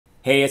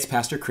Hey, it's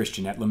Pastor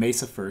Christian at La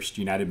Mesa First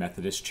United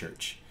Methodist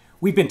Church.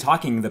 We've been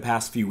talking the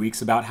past few weeks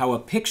about how a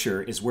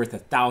picture is worth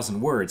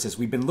 1,000 words as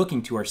we've been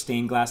looking to our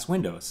stained glass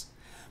windows.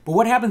 But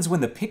what happens when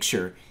the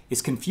picture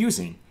is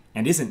confusing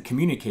and isn't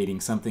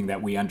communicating something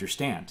that we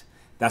understand?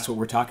 That's what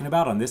we're talking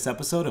about on this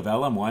episode of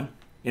LM1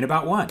 in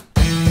About One.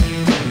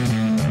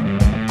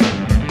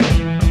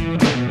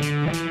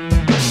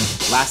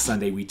 Last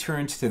Sunday, we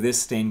turned to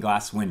this stained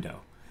glass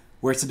window,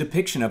 where it's a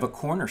depiction of a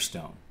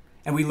cornerstone.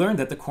 And we learned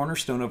that the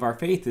cornerstone of our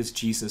faith is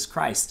Jesus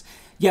Christ.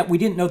 Yet we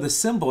didn't know the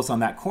symbols on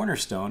that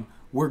cornerstone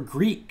were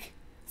Greek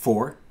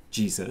for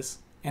Jesus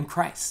and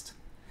Christ.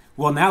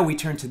 Well, now we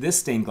turn to this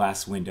stained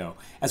glass window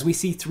as we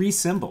see three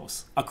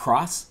symbols: a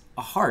cross,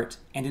 a heart,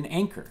 and an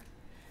anchor.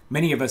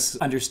 Many of us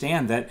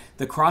understand that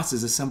the cross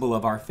is a symbol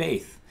of our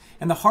faith,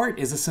 and the heart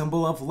is a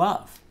symbol of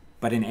love.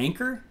 But an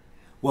anchor?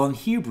 Well, in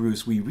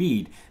Hebrews we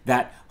read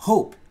that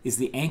hope is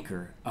the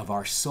anchor of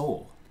our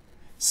soul.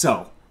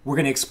 So, we're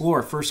going to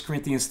explore 1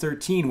 Corinthians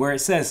 13, where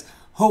it says,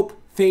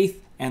 "Hope,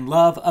 faith, and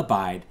love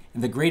abide,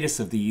 and the greatest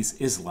of these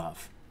is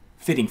love."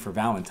 Fitting for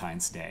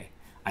Valentine's Day.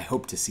 I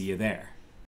hope to see you there.